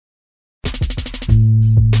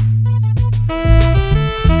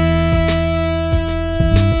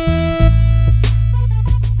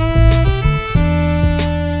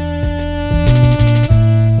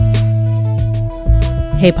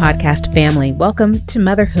Hey, podcast family. Welcome to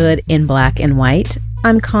Motherhood in Black and White.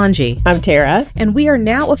 I'm Kanji. I'm Tara. And we are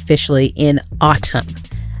now officially in autumn.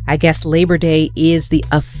 I guess Labor Day is the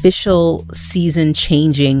official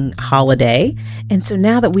season-changing holiday. And so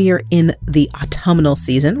now that we are in the autumnal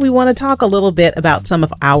season, we want to talk a little bit about some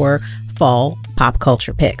of our fall pop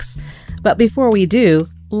culture picks. But before we do,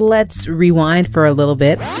 let's rewind for a little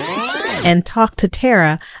bit and talk to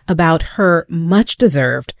Tara about her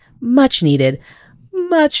much-deserved, much-needed,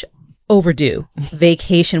 much overdue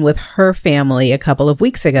vacation with her family a couple of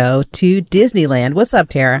weeks ago to Disneyland. What's up,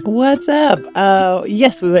 Tara? What's up?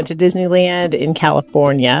 Yes, we went to Disneyland in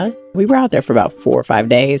California. We were out there for about 4 or 5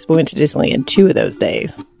 days. We went to Disneyland 2 of those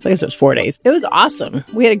days. So I guess it was 4 days. It was awesome.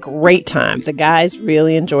 We had a great time. The guys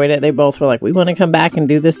really enjoyed it. They both were like, we want to come back and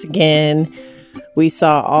do this again. We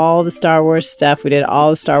saw all the Star Wars stuff. We did all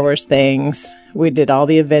the Star Wars things. We did all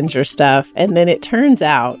the Avenger stuff. And then it turns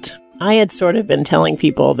out I had sort of been telling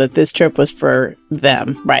people that this trip was for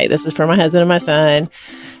them, right? This is for my husband and my son.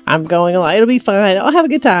 I'm going along. It'll be fun. I'll have a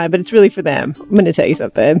good time, but it's really for them. I'm going to tell you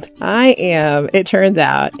something. I am, it turns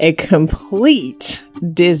out, a complete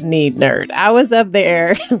Disney nerd. I was up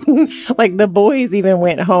there. Like the boys even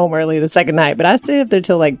went home early the second night, but I stayed up there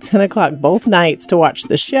till like 10 o'clock both nights to watch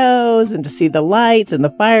the shows and to see the lights and the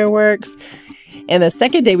fireworks. And the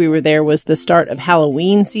second day we were there was the start of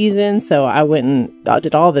Halloween season. So I went and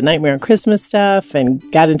did all the Nightmare on Christmas stuff and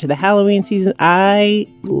got into the Halloween season. I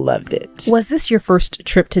loved it. Was this your first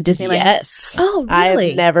trip to Disneyland? Yes. Oh,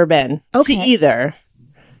 really? I've never been to either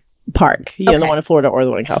park, the one in Florida or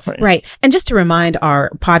the one in California. Right. And just to remind our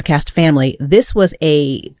podcast family, this was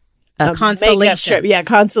a consolation trip. Yeah,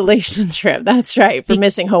 consolation trip. That's right. For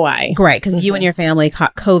missing Hawaii. Right. Because you and your family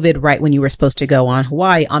caught COVID right when you were supposed to go on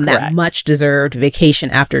Hawaii on that much deserved vacation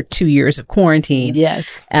after 2 years of quarantine.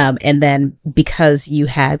 Yes. And then because you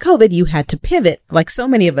had COVID, you had to pivot like so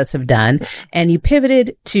many of us have done. And you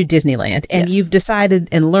pivoted to Disneyland and you've decided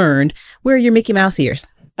and learned where are your Mickey Mouse ears.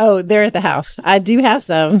 Oh, they're at the house. I do have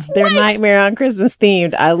some. They're Nightmare on Christmas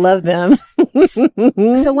themed. I love them.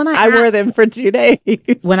 So when I wore them for 2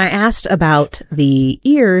 days. When I asked about the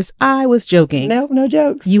ears, I was joking. No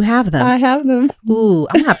jokes. You have them. I have them. Ooh,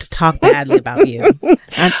 I'm going to have to talk badly about you.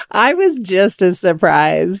 I was just as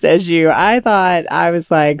surprised as you. I thought, I was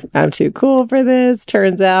like, I'm too cool for this.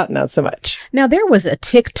 Turns out, not so much. Now, there was a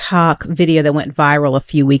TikTok video that went viral a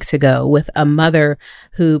few weeks ago with a mother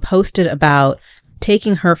who posted about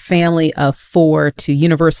taking her family of 4 to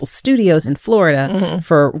Universal Studios in Florida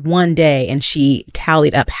for 1 day. And she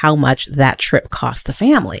tallied up how much that trip cost the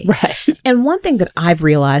family. Right. And one thing that I've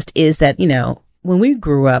realized is that, you know, when we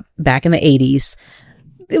grew up back in the 80s,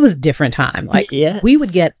 it was a different time. Like we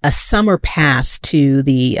would get a summer pass to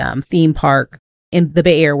the theme park in the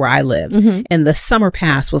Bay Area where I lived. And the summer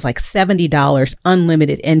pass was like $70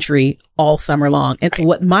 unlimited entry all summer long. And so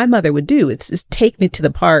what my mother would do is just take me to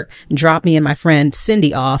the park and drop me and my friend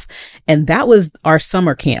Cindy off. And that was our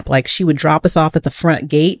summer camp. Like she would drop us off at the front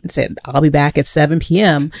gate and said, I'll be back at 7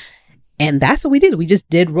 p.m. And that's what we did. We just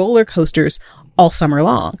did roller coasters all summer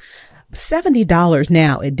long. $70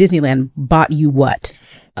 now at Disneyland bought you what?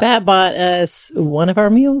 That bought us one of our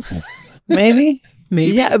meals, maybe.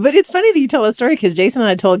 Maybe. Yeah, but it's funny that you tell that story because Jason and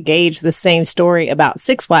I told Gage the same story about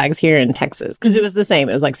Six Flags here in Texas because it was the same.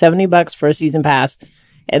 It was like $70 for a season pass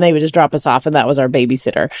and they would just drop us off and that was our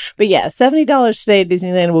babysitter. But yeah, $70 today at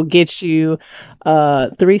Disneyland will get you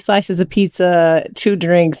 3 slices of pizza, 2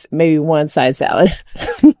 drinks, maybe 1 side salad.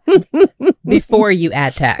 Before you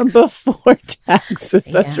add tax. Before taxes.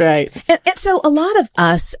 That's right. And so a lot of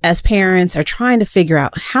us as parents are trying to figure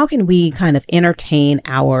out how can we kind of entertain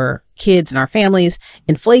our kids and our families.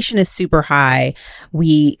 Inflation is super high.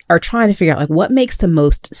 We are trying to figure out like what makes the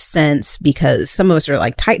most sense because some of us are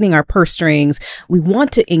like tightening our purse strings. We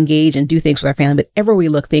want to engage and do things with our family, but everywhere we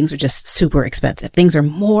look, things are just super expensive. Things are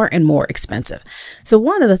more and more expensive. So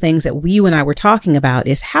one of the things that you and I were talking about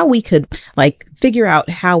is how we could like figure out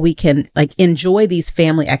how we can like enjoy these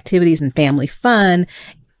family activities and family fun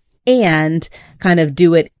and kind of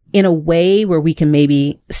do it in a way where we can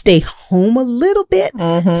maybe stay home a little bit.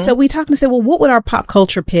 So we talked and said, well, what would our pop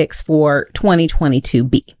culture picks for 2022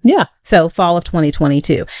 be? Yeah. So fall of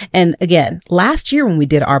 2022. And again, last year when we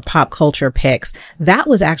did our pop culture picks, that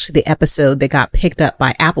was actually the episode that got picked up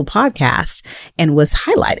by Apple Podcasts and was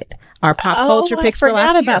highlighted. Our pop culture picks for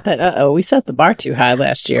last year. I forgot about that. We set the bar too high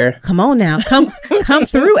last year. Come on now. Come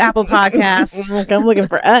through Apple Podcasts. Come looking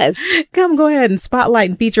for us. Come go ahead and spotlight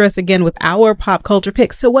and feature us again with our pop culture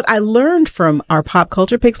picks. So what I learned from our pop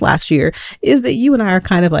culture picks last year is that you and I are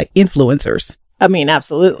kind of like influencers. I mean,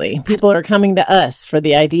 absolutely. People are coming to us for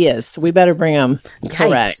the ideas. So we better bring them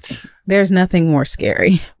correct. There's nothing more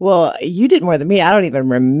scary. Well, you did more than me. I don't even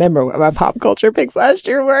remember what my pop culture picks last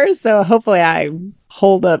year were. So hopefully I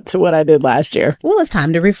hold up to what I did last year. Well, it's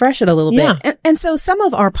time to refresh it a little bit. And so some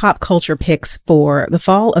of our pop culture picks for the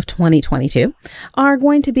fall of 2022 are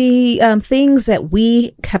going to be things that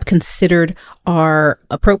we have considered are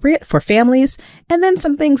appropriate for families, and then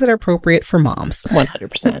some things that are appropriate for moms.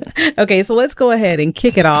 100%. Okay, so let's go ahead and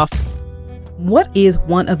kick it off. What is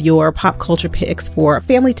one of your pop culture picks for a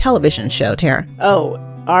family television show, Tara? Oh,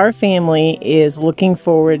 our family is looking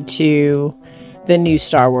forward to the new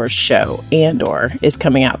Star Wars show, Andor, is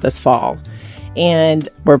coming out this fall. And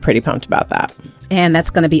we're pretty pumped about that. And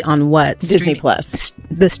that's going to be on what? Disney Plus.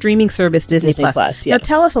 The streaming service Disney Plus. Yes. Now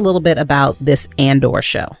tell us a little bit about this Andor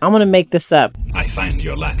show. I'm going to make this up. I find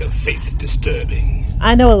your lack of faith disturbing.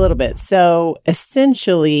 I know a little bit. So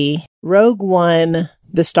essentially, Rogue One,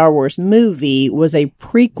 the Star Wars movie, was a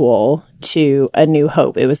prequel to A New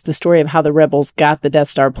Hope. It was the story of how the rebels got the Death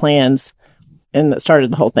Star plans and that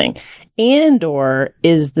started the whole thing. Andor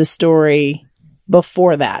is the story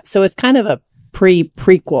before that. So it's kind of a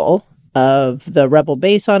prequel of the rebel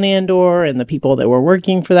base on Andor and the people that were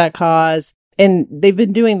working for that cause. And they've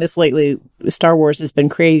been doing this lately. Star Wars has been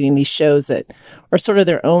creating these shows that are sort of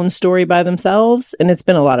their own story by themselves. And it's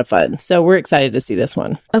been a lot of fun. So we're excited to see this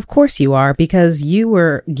one. Of course you are, because you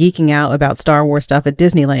were geeking out about Star Wars stuff at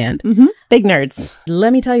Disneyland. Mm-hmm. Big nerds.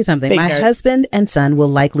 Let me tell you something. My husband and son will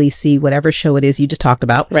likely see whatever show it is you just talked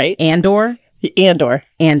about. Right. Andor.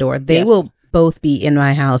 They will both be in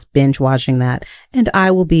my house binge watching that, and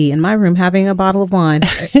I will be in my room having a bottle of wine.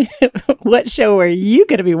 What show are you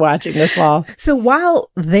going to be watching this fall? So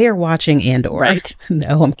while they're watching Andor, right?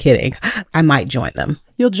 No, I'm kidding. I might join them.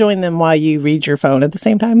 You'll join them while you read your phone at the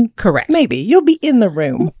same time? Correct. Maybe. You'll be in the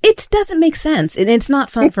room. It doesn't make sense. And it's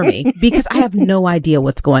not fun for me because I have no idea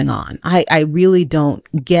what's going on. I really don't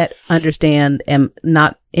understand, am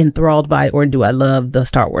not enthralled by, or do I love the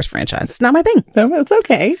Star Wars franchise? It's not my thing. No, it's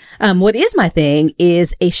okay. What is my thing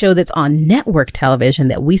is a show that's on network television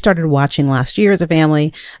that we started watching last year as a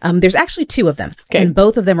family. There's actually two of them, and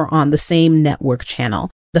both of them are on the same network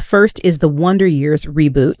channel. The first is the Wonder Years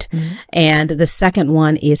reboot, and the second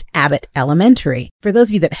one is Abbott Elementary. For those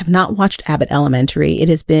of you that have not watched Abbott Elementary, it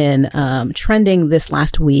has been trending this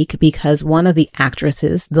last week because one of the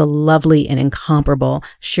actresses, the lovely and incomparable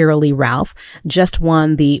Sheryl Lee Ralph, just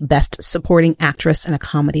won the Best Supporting Actress in a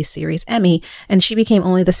Comedy Series Emmy, and she became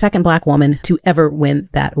only the second Black woman to ever win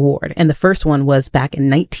that award. And the first one was back in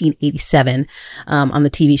 1987 on the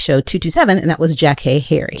TV show 227, and that was Jackée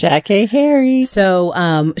Harry. Jackée Harry. So,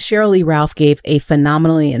 Sheryl Lee Ralph gave a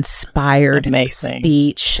phenomenally inspired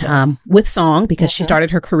speech with song because she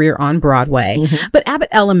started her career on Broadway. But Abbott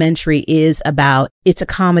Elementary is it's a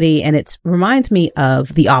comedy, and it reminds me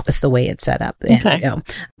of The Office the way it's set up. And,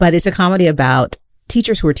 but it's a comedy about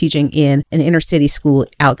teachers who are teaching in an inner city school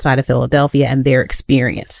outside of Philadelphia and their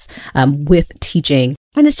experience with teaching.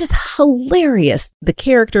 And it's just hilarious. The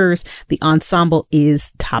characters, the ensemble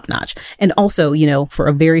is top notch. And also, for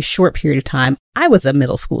a very short period of time, I was a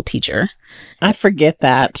middle school teacher. I forget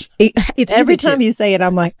that. It's every time you say it,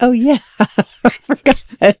 I'm like, oh yeah, I forgot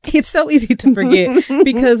that. It's so easy to forget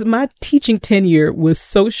because my teaching tenure was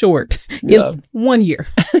so short. 1 year.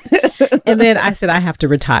 And then I said, I have to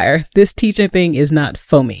retire. This teaching thing is not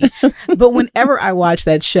for me. But whenever I watch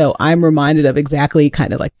that show, I'm reminded of exactly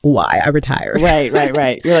kind of like why I retired.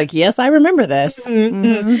 Right. You're like, yes, I remember this.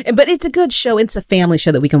 But it's a good show. It's a family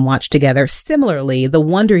show that we can watch together. Similarly, the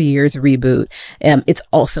Wonder Years reboot, it's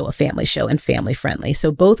also a family show and family friendly.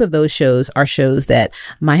 So both of those shows are shows that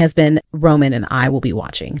my husband, Roman, and I will be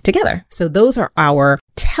watching together. So those are our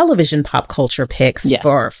television pop culture picks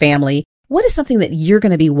for our family. What is something that you're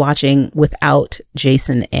going to be watching without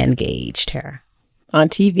Jason and Gage, Tara? On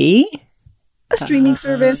TV? A streaming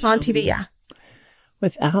service on TV, yeah.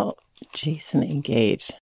 Without Jason and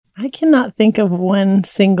Gage. I cannot think of one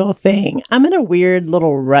single thing. I'm in a weird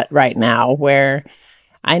little rut right now where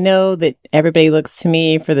I know that everybody looks to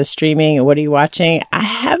me for the streaming and what are you watching? I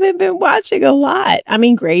haven't been watching a lot. I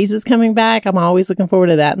mean, Grey's is coming back. I'm always looking forward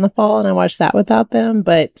to that in the fall, and I watch that without them,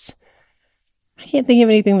 but I can't think of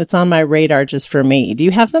anything that's on my radar just for me. Do you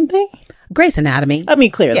have something? Grey's Anatomy. I mean,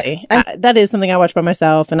 clearly. Yeah. That is something I watch by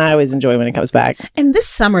myself, and I always enjoy when it comes back. And this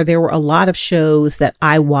summer, there were a lot of shows that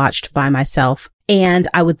I watched by myself. And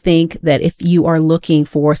I would think that if you are looking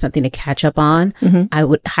for something to catch up on, I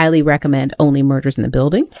would highly recommend Only Murders in the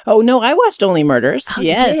Building. Oh, no, I watched Only Murders. Oh,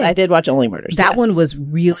 yes, I did watch Only Murders. That one was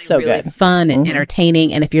really good. Fun and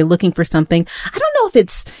entertaining. And if you're looking for something, I don't know if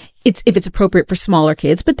if it's appropriate for smaller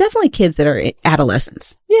kids, but definitely kids that are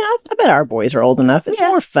adolescents. Yeah, I bet our boys are old enough. It's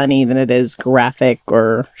more funny than it is graphic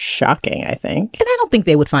or shocking, I think. And I don't think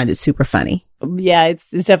they would find it super funny. Yeah,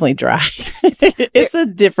 it's definitely dry. It's a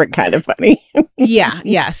different kind of funny.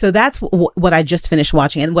 Yeah. So that's what I just finished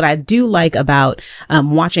watching. And what I do like about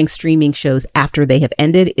watching streaming shows after they have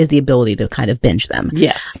ended is the ability to kind of binge them.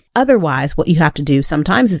 Yes. Otherwise, what you have to do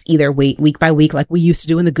sometimes is either wait week by week, like we used to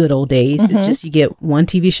do in the good old days. It's just you get one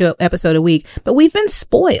TV show episode a week. But we've been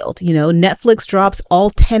spoiled. You know, Netflix drops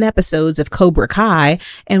all 10 episodes of Cobra Kai.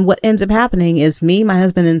 And what ends up happening is me, my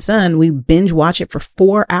husband, and son, we binge watch it for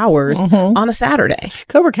 4 hours on a Saturday.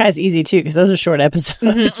 Cobra Kai is easy too, because those are short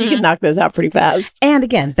episodes. You can knock those out pretty fast. And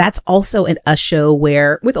again, that's also a show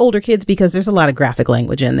where with older kids, because there's a lot of graphic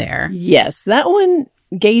language in there. Yes, that one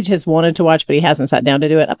Gage has wanted to watch, but he hasn't sat down to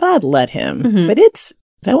do it. But I'd let him. But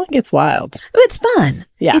that one gets wild. It's fun.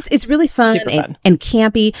 Yeah. It's really fun, and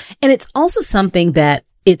campy. And it's also something that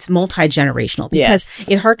it's multi-generational because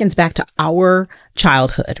it harkens back to our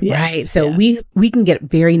childhood, right? So we can get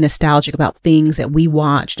very nostalgic about things that we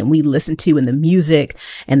watched and we listened to, and the music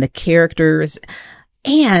and the characters,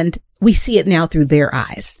 and we see it now through their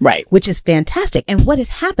eyes, right? Which is fantastic. And what has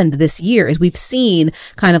happened this year is we've seen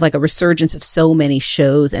kind of like a resurgence of so many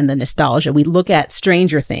shows and the nostalgia. We look at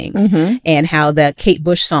Stranger Things and how the Kate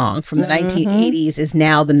Bush song from the 1980s is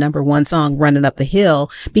now the #1 song running up the hill,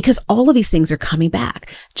 because all of these things are coming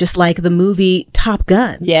back, just like the movie Top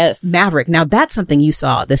Gun. Yes. Maverick. Now that's something you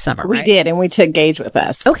saw this summer, We right? did, and we took Gage with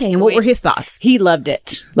us. Okay, and what were his thoughts? He loved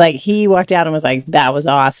it. Like, he walked out and was like, that was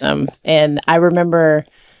awesome. And I remember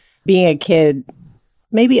being a kid,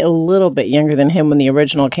 maybe a little bit younger than him when the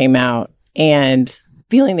original came out, and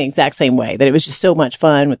feeling the exact same way, that it was just so much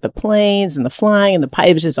fun with the planes and the flying and the pipe.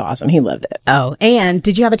 It was just awesome. He loved it. Oh, and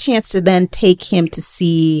did you have a chance to then take him to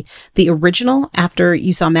see the original after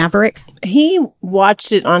you saw Maverick? He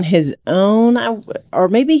watched it on his own, or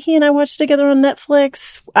maybe he and I watched it together on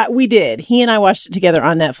Netflix. We did. He and I watched it together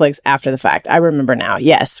on Netflix after the fact. I remember now.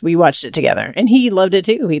 Yes, we watched it together, and he loved it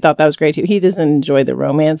too. He thought that was great too. He doesn't enjoy the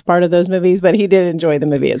romance part of those movies, but he did enjoy the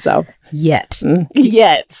movie itself. Yet.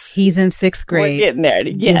 He's in 6th grade. We're getting there.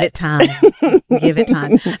 Give it time. Give it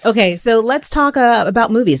time. Okay, so let's talk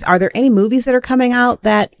about movies. Are there any movies that are coming out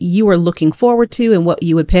that you are looking forward to and what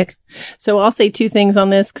you would pick? So I'll say 2 things on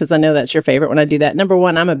this, because I know that's your favorite when I do that. Number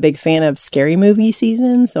 1, I'm a big fan of scary movie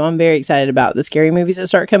season, so I'm very excited about the scary movies that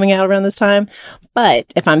start coming out around this time.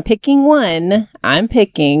 But if I'm picking one, I'm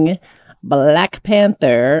picking Black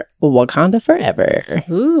Panther, Wakanda Forever.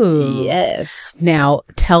 Ooh. Yes. Now,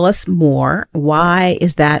 tell us more. Why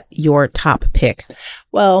is that your top pick?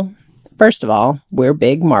 Well, first of all, we're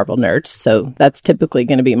big Marvel nerds, so that's typically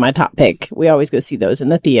going to be my top pick. We always go see those in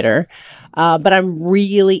the theater. But I'm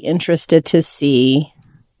really interested to see,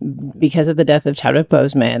 because of the death of Chadwick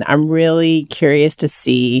Boseman, I'm really curious to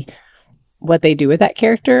see what they do with that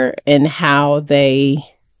character and how they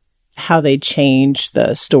change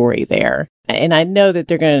the story there. And I know that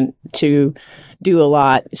they're going to do a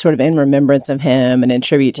lot sort of in remembrance of him and in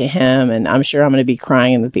tribute to him. And I'm sure I'm going to be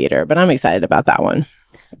crying in the theater, but I'm excited about that one.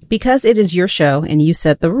 Because it is your show and you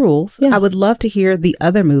set the rules, I would love to hear the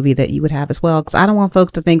other movie that you would have as well, because I don't want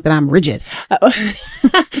folks to think that I'm rigid.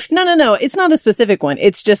 No. It's not a specific one.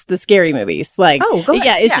 It's just the scary movies. Like, go ahead.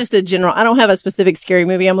 Yeah, it's just a general. I don't have a specific scary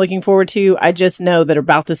movie I'm looking forward to. I just know that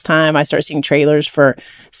about this time, I start seeing trailers for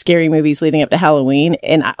scary movies leading up to Halloween.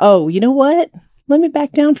 And you know what? Let me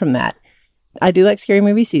back down from that. I do like scary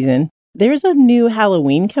movie season. There's a new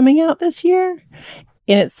Halloween coming out this year.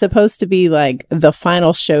 And it's supposed to be like the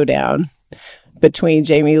final showdown between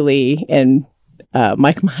Jamie Lee and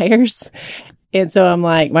Mike Myers. And so I'm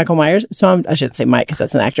like, Michael Myers. I shouldn't say Mike because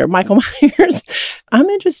that's an actor. Michael Myers. I'm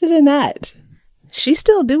interested in that. She's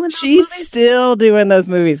still doing those She's movies? still doing those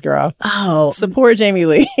movies, girl. Oh. Support Jamie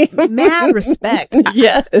Lee. Mad respect.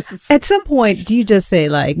 Yes. At some point, do you just say,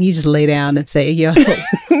 like, you just lay down and say, yo,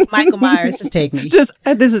 Michael Myers, just take me. This is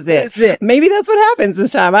it. This is it. Maybe that's what happens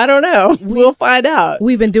this time. I don't know. We'll find out.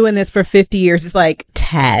 We've been doing this for 50 years. It's like,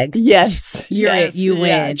 tag. Yes. You're it. You win.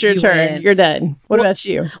 Yeah, it's your You turn. win. You're done. What about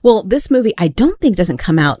you? Well, this movie, I don't think doesn't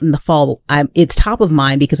come out in the fall. It's top of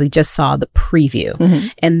mind because we just saw the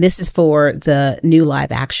preview. And this is for the new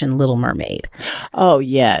live action Little Mermaid. Oh,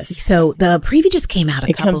 yes. So the preview just came out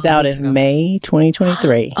It comes out in May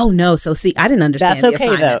 2023. Oh, no. So see, I didn't understand That's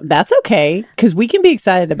okay, though. That's okay, because we can be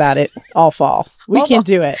excited about it all fall. We can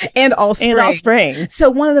do it. And all spring. And all spring. So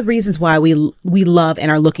one of the reasons why we love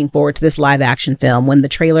and are looking forward to this live action film, when the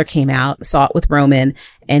trailer came out, saw it with Roman,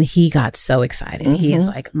 and he got so excited. He is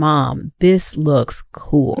like, Mom, this looks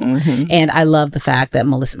cool. And I love the fact that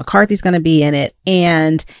Melissa McCarthy's going to be in it.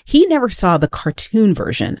 And he never saw the cartoon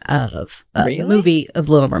version of the movie of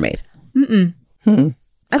Little Mermaid.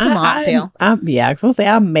 That's a mom feel. I was going to say,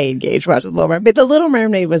 I made Gage watch The Little Mermaid. The Little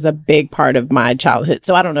Mermaid was a big part of my childhood,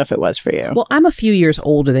 so I don't know if it was for you. Well, I'm a few years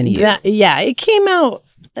older than you. Yeah, it came out,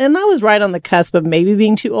 and I was right on the cusp of maybe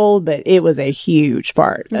being too old, but it was a huge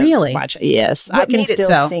part. Really? Yes. What I can made it still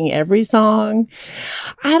so? sing every song.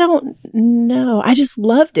 I don't know. I just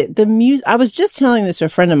loved it. The music. I was just telling this to a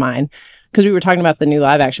friend of mine, because we were talking about the new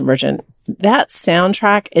live action version. That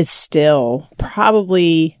soundtrack is still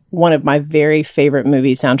probably one of my very favorite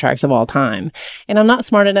movie soundtracks of all time. And I'm not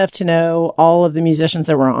smart enough to know all of the musicians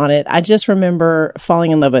that were on it. I just remember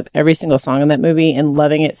falling in love with every single song in that movie and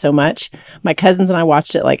loving it so much. My cousins and I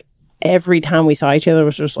watched it like every time we saw each other,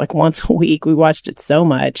 which was like once a week. We watched it so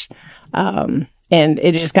much. And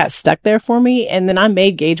it just got stuck there for me. And then I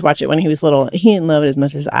made Gage watch it when he was little. He didn't love it as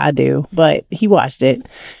much as I do, but he watched it.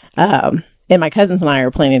 And my cousins and I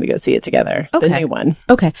are planning to go see it together. Okay. The new one.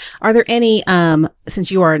 Okay. Are there any,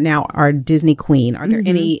 since you are now our Disney queen, are there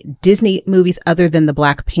any Disney movies other than the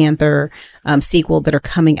Black Panther sequel that are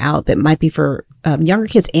coming out that might be for younger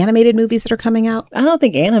kids, animated movies that are coming out? I don't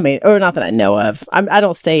think animated, or not that I know of. I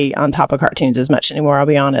don't stay on top of cartoons as much anymore, I'll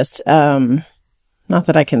be honest. Not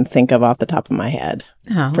that I can think of off the top of my head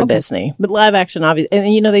for Disney. But live action, obviously.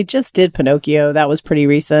 And, you know, they just did Pinocchio. That was pretty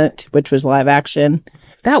recent, which was live action.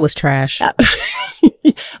 That was trash.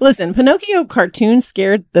 Listen, Pinocchio cartoon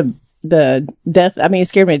scared the death. I mean, it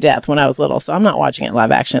scared me to death when I was little. So I'm not watching it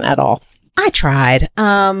live action at all. I tried.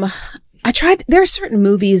 There are certain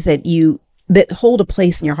movies that hold a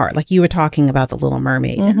place in your heart. Like you were talking about The Little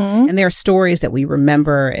Mermaid. And there are stories that we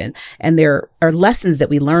remember and there are lessons that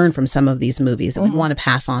we learn from some of these movies that we want to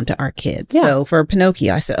pass on to our kids. Yeah. So for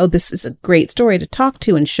Pinocchio, I said, this is a great story to talk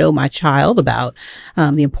to and show my child about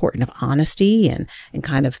the importance of honesty and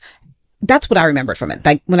kind of, that's what I remembered from it.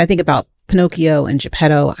 Like when I think about Pinocchio and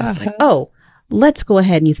Geppetto, I was like, let's go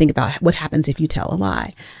ahead and you think about what happens if you tell a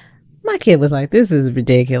lie. My kid was like, this is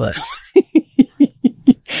ridiculous.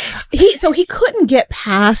 He couldn't get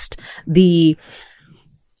past the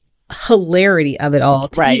hilarity of it all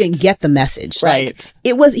to even get the message. Right.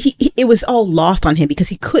 Like, it was all lost on him because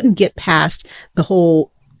he couldn't get past the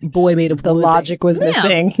whole boy made of the wood logic thing. was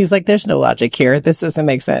missing. He's like, there's no logic here. This doesn't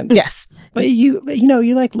make sense. Yes. But you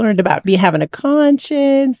like learned about having a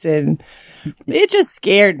conscience, and it just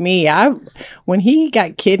scared me. When he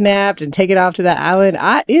got kidnapped and taken off to that island,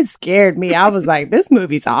 it scared me. I was like, this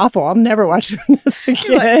movie's awful. I'm never watching this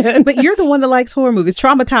again. But you're the one that likes horror movies,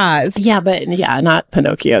 traumatized. Yeah, not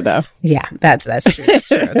Pinocchio though. Yeah, that's true.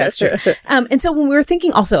 That's true. And so when we were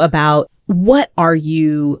thinking also about what are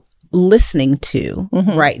you listening to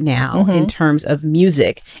right now in terms of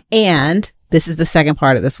music, and this is the second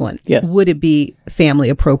part of this one. Yes. Would it be family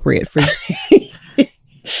appropriate for you?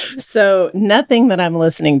 So nothing that I'm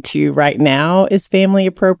listening to right now is family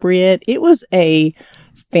appropriate. It was a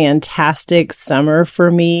fantastic summer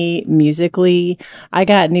for me musically. I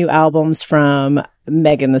got new albums from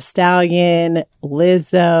Megan Thee Stallion,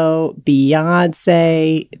 Lizzo,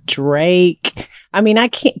 Beyonce, Drake. I mean,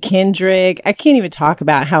 Kendrick. I can't even talk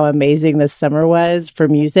about how amazing this summer was for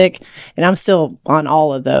music. And I'm still on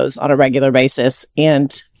all of those on a regular basis.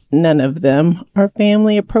 And none of them are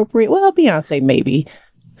family appropriate. Well, Beyonce, maybe.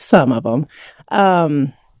 Some of them.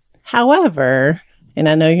 However, and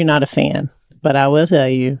I know you're not a fan, but I will tell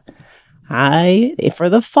you, for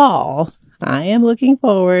the fall, I am looking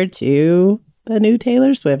forward to the new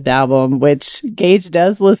Taylor Swift album, which Gage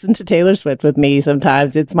does listen to Taylor Swift with me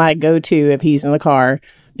sometimes. It's my go-to if he's in the car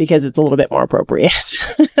because it's a little bit more appropriate.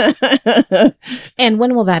 And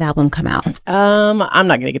when will that album come out? I'm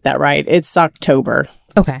not going to get that right. It's October.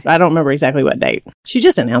 Okay. I don't remember exactly what date. She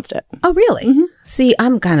just announced it. Oh, really? See,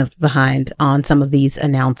 I'm kind of behind on some of these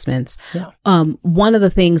announcements. Yeah. One of the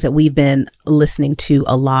things that we've been listening to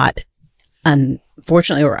a lot,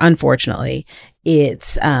 unfortunately or unfortunately,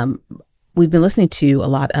 it's we've been listening to a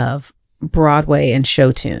lot of Broadway and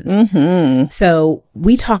show tunes. So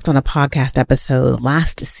we talked on a podcast episode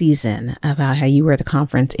last season about how you were at the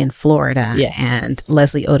conference in Florida. Yes. And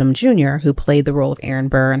Leslie Odom Jr., who played the role of Aaron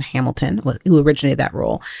Burr in Hamilton, who originated that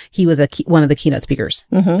role. He was one of the keynote speakers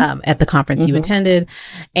at the conference you attended.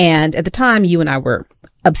 And at the time, you and I were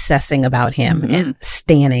obsessing about him and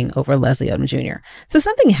standing over Leslie Odom Jr. So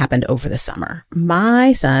something happened over the summer.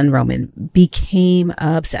 My son, Roman, became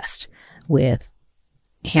obsessed with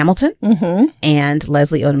Hamilton Mm-hmm. and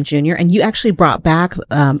Leslie Odom Jr. And you actually brought back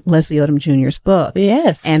Leslie Odom Jr.'s book.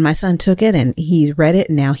 Yes. And my son took it and he's read it.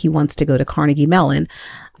 And now he wants to go to Carnegie Mellon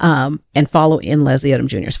and follow in Leslie Odom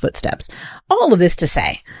Jr.'s footsteps. All of this to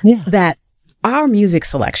say that our music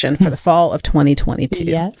selection for the fall of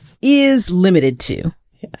 2022 is limited to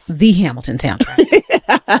the Hamilton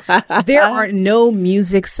soundtrack. There are no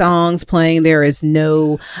music songs playing. There is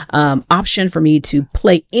no option for me to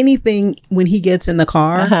play anything when he gets in the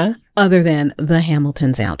car other than the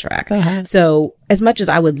Hamilton soundtrack. So as much as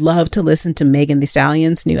I would love to listen to Megan Thee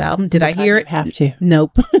Stallion's new album, did I hear it? Have to.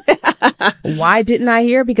 Nope. Why didn't I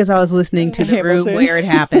hear? Because I was listening to The Room Where It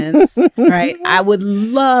Happens, right? I would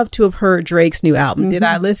love to have heard Drake's new album. Did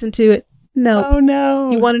I listen to it? No. Oh, no.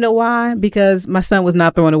 You want to know why? Because my son was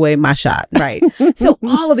not throwing away my shot. Right. So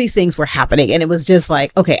all of these things were happening. And it was just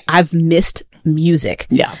like, okay, I've missed music.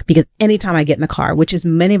 Yeah. Because anytime I get in the car, which as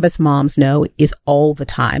many of us moms know is all the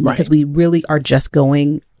time, because we really are just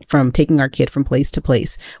going from taking our kid from place to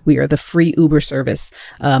place. We are the free Uber service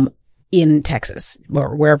in Texas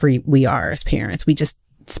or wherever we are as parents. We just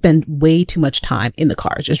spend way too much time in the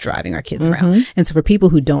cars just driving our kids around. And so for people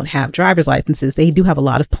who don't have driver's licenses, they do have a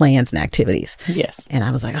lot of plans and activities. Yes. And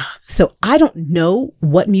I was like, oh. So I don't know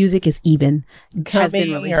what music is even has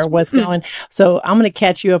been released or what's going. So I'm going to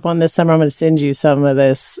catch you up on this summer. I'm going to send you some of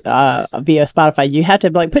this via Spotify. You have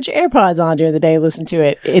to like put your AirPods on during the day, listen to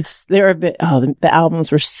it. The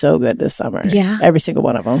albums were so good this summer. Yeah. Every single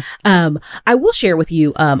one of them. I will share with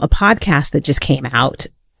you a podcast that just came out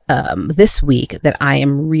this week that I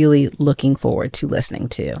am really looking forward to listening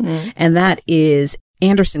to. And that is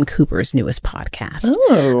Anderson Cooper's newest podcast.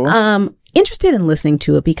 Oh. Interested in listening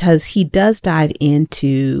to it because he does dive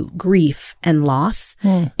into grief and loss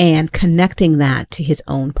and connecting that to his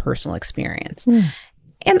own personal experience.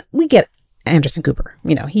 And we get Anderson Cooper,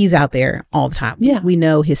 you know, he's out there all the time. Yeah. We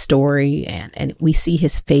know his story and we see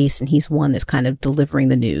his face and he's one that's kind of delivering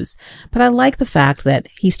the news. But I like the fact that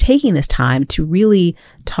he's taking this time to really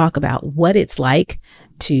talk about what it's like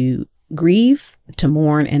to grieve, to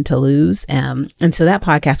mourn, and to lose. And so that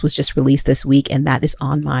podcast was just released this week, and that is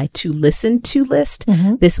on my to listen to list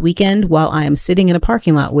this weekend while I am sitting in a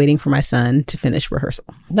parking lot waiting for my son to finish rehearsal.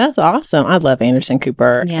 That's awesome. I love Anderson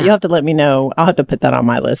Cooper. Yeah. You'll have to let me know. I'll have to put that on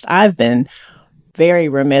my list. I've been very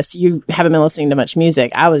remiss. You haven't been listening to much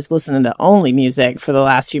music. I was listening to only music for the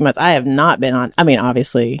last few months. I have not been on, I mean,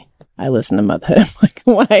 obviously I listen to Motherhood and Black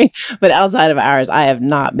and White, but outside of ours, I have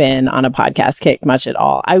not been on a podcast kick much at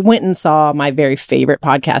all. I went and saw my very favorite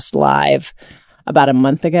podcast live about a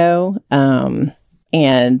month ago.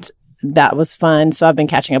 And that was fun. So I've been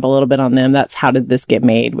catching up a little bit on them. That's How Did This Get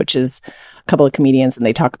Made, which is a couple of comedians and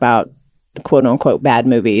they talk about quote unquote bad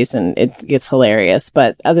movies and it gets hilarious.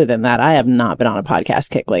 But other than that, I have not been on a podcast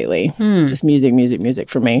kick lately. Just music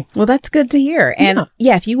for me. Well, that's good to hear. And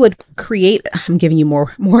yeah, if you would create, I'm giving you more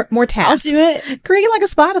tasks. I'll do it. Create like a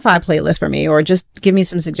Spotify playlist for me or just give me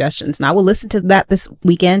some suggestions and I will listen to that this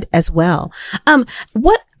weekend as well.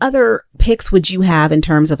 What other picks would you have in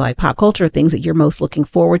terms of like pop culture, things that you're most looking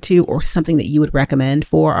forward to or something that you would recommend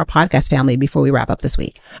for our podcast family before we wrap up this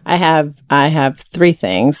week? I have three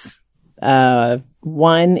things.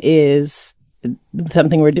 One is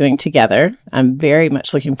something we're doing together. I'm very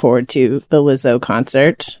much looking forward to the Lizzo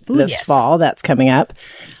concert this fall. That's coming up.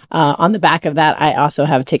 On the back of that, I also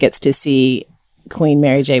have tickets to see Queen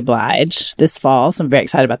Mary J. Blige this fall. So I'm very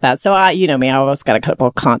excited about that. So you know me, I always got a couple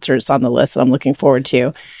of concerts on the list that I'm looking forward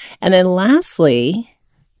to. And then lastly,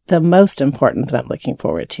 the most important that I'm looking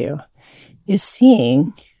forward to is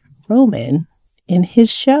seeing Roman in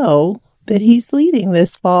his show that he's leading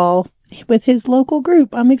this fall with his local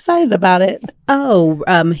group. I'm excited about it. Oh,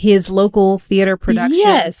 his local theater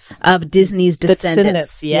production of Disney's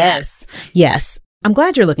Descendants. Yes. I'm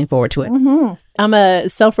glad you're looking forward to it. I'm a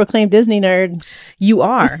self-proclaimed Disney nerd. You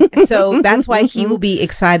are. So that's why he will be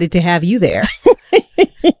excited to have you there.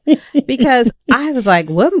 Because I was like,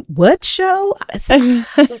 what show?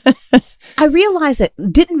 I realized that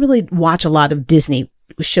didn't really watch a lot of Disney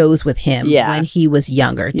shows with him when he was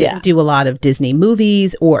younger. Didn't do a lot of Disney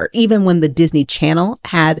movies or even when the Disney Channel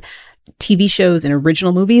had TV shows and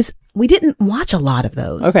original movies, we didn't watch a lot of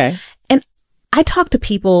those. Okay. And I talked to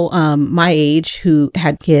people my age who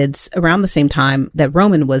had kids around the same time that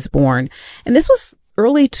Roman was born. And this was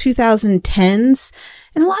early 2010s.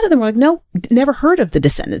 And a lot of them were like, no, never heard of the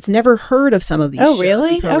Descendants, never heard of some of these shows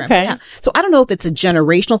really? and programs. Okay. Yeah. So I don't know if it's a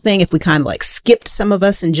generational thing, if we kind of like skipped some of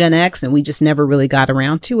us in Gen X and we just never really got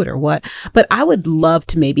around to it or what. But I would love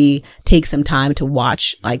to maybe take some time to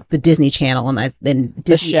watch like the Disney Channel and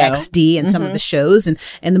Disney XD and some of the shows and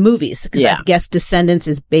the movies. Because I guess Descendants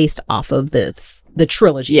is based off of the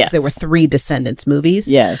trilogy. Yes. There were 3 Descendants movies.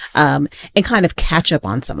 Yes. And kind of catch up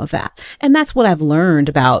on some of that. And that's what I've learned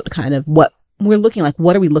about kind of what we're looking like.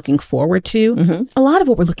 What are we looking forward to? A lot of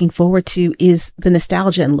what we're looking forward to is the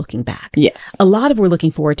nostalgia and looking back. Yes. A lot of what we're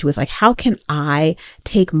looking forward to is like, how can I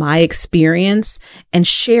take my experience and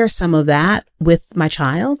share some of that with my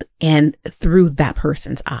child and through that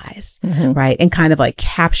person's eyes, right? And kind of like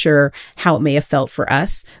capture how it may have felt for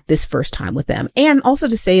us this first time with them. And also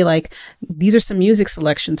to say like, these are some music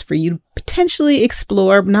selections for you to potentially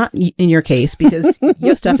explore, not in your case, because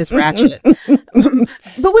your stuff is ratchet,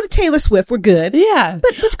 but with Taylor Swift, we're good. Yeah.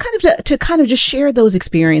 But to kind of just share those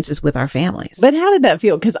experiences with our families. But how did that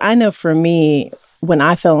feel? Because I know for me, when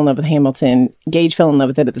I fell in love with Hamilton, Gage fell in love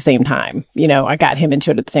with it at the same time. You know, I got him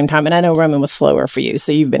into it at the same time. And I know Roman was slower for you.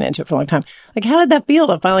 So you've been into it for a long time. Like, how did that feel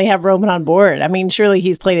to finally have Roman on board? I mean, surely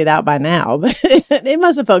he's played it out by now, but it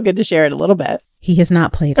must have felt good to share it a little bit. He has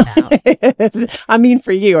not played it out. I mean,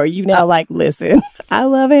 for you, are you now like, listen, I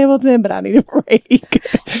love Hamilton, but I need a break?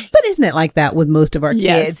 But isn't it like that with most of our kids?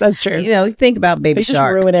 Yes, that's true. You know, think about Baby They just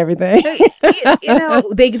Shark. ruin everything. You know,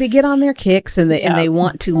 they get on their kicks and they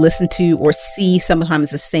want to listen to or see sometimes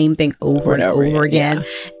the same thing over and over again.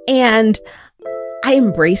 And I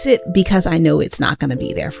embrace it because I know it's not going to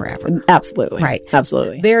be there forever. Absolutely. Right.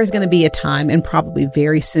 Absolutely. There is going to be a time, and probably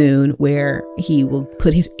very soon, where he will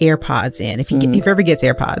put his AirPods in. If he ever gets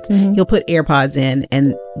AirPods, he'll put AirPods in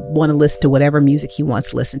and want to listen to whatever music he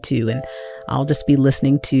wants to listen to. And I'll just be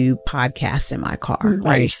listening to podcasts in my car.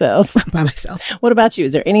 By yourself. By myself. What about you?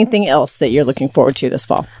 Is there anything else that you're looking forward to this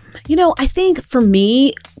fall? You know, I think for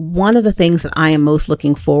me, one of the things that I am most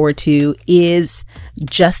looking forward to is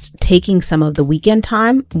just taking some of the weekend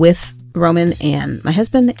time with Roman and my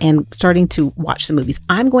husband and starting to watch some movies.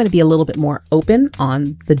 I'm going to be a little bit more open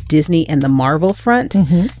on the Disney and the Marvel front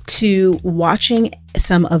to watching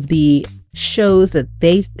some of the shows that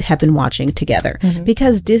they have been watching together,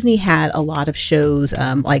 because Disney had a lot of shows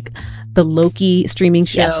like the Loki streaming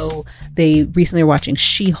show. Yes. They recently were watching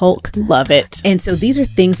She-Hulk. Love it. And so these are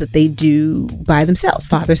things that they do by themselves,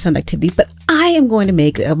 father-son activity. But I am going to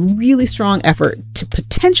make a really strong effort to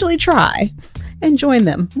potentially try and join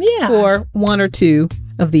them for 1 or 2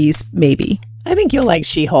 of these, maybe. I think you'll like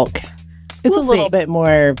She-Hulk. It's We'll a little see. bit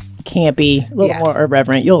more campy, a little more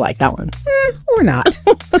irreverent. You'll like that one. Or not.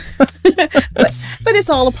 But it's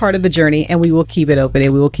all a part of the journey, and we will keep it open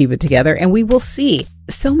and we will keep it together, and we will see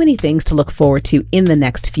so many things to look forward to in the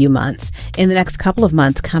next few months. In the next couple of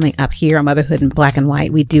months coming up here on Motherhood in Black and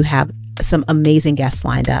White, we do have some amazing guests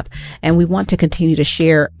lined up, and we want to continue to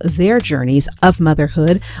share their journeys of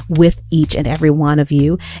motherhood with each and every one of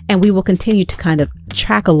you. And we will continue to kind of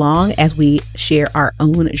track along as we share our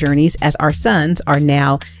own journeys, as our sons are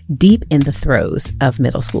now deep in the throes of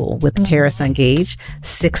middle school, with Tara's son Gage,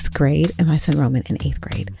 6th grade, and my son Roman in 8th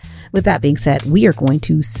grade. With that being said, we are going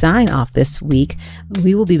to sign off this week.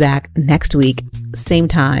 We will be back next week, same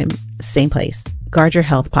time, same place. Guard your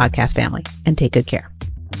health, podcast family, and take good care.